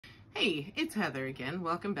Hey, it's Heather again.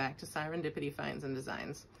 Welcome back to Serendipity Finds and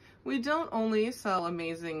Designs. We don't only sell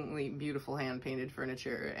amazingly beautiful hand-painted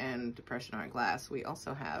furniture and depression art glass, we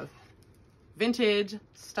also have vintage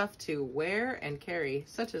stuff to wear and carry,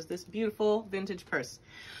 such as this beautiful vintage purse.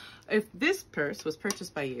 If this purse was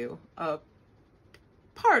purchased by you,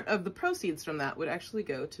 part of the proceeds from that would actually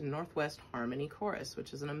go to Northwest Harmony Chorus,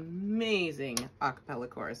 which is an amazing a cappella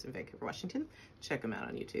chorus in Vancouver, Washington. Check them out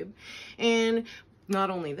on YouTube. And not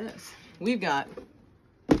only this, we've got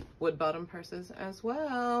wood bottom purses as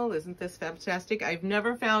well. Isn't this fantastic? I've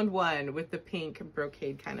never found one with the pink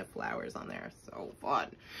brocade kind of flowers on there. So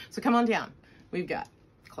fun. So come on down. We've got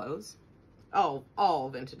clothes, all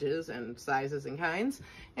vintages and sizes and kinds.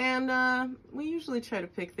 And we usually try to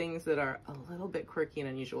pick things that are a little bit quirky and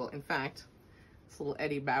unusual. In fact, this little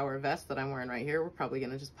Eddie Bauer vest that I'm wearing right here, we're probably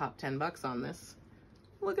gonna just pop 10 bucks on this.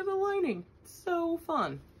 Look at the lining, so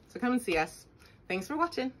fun. So come and see us. Thanks for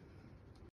watching.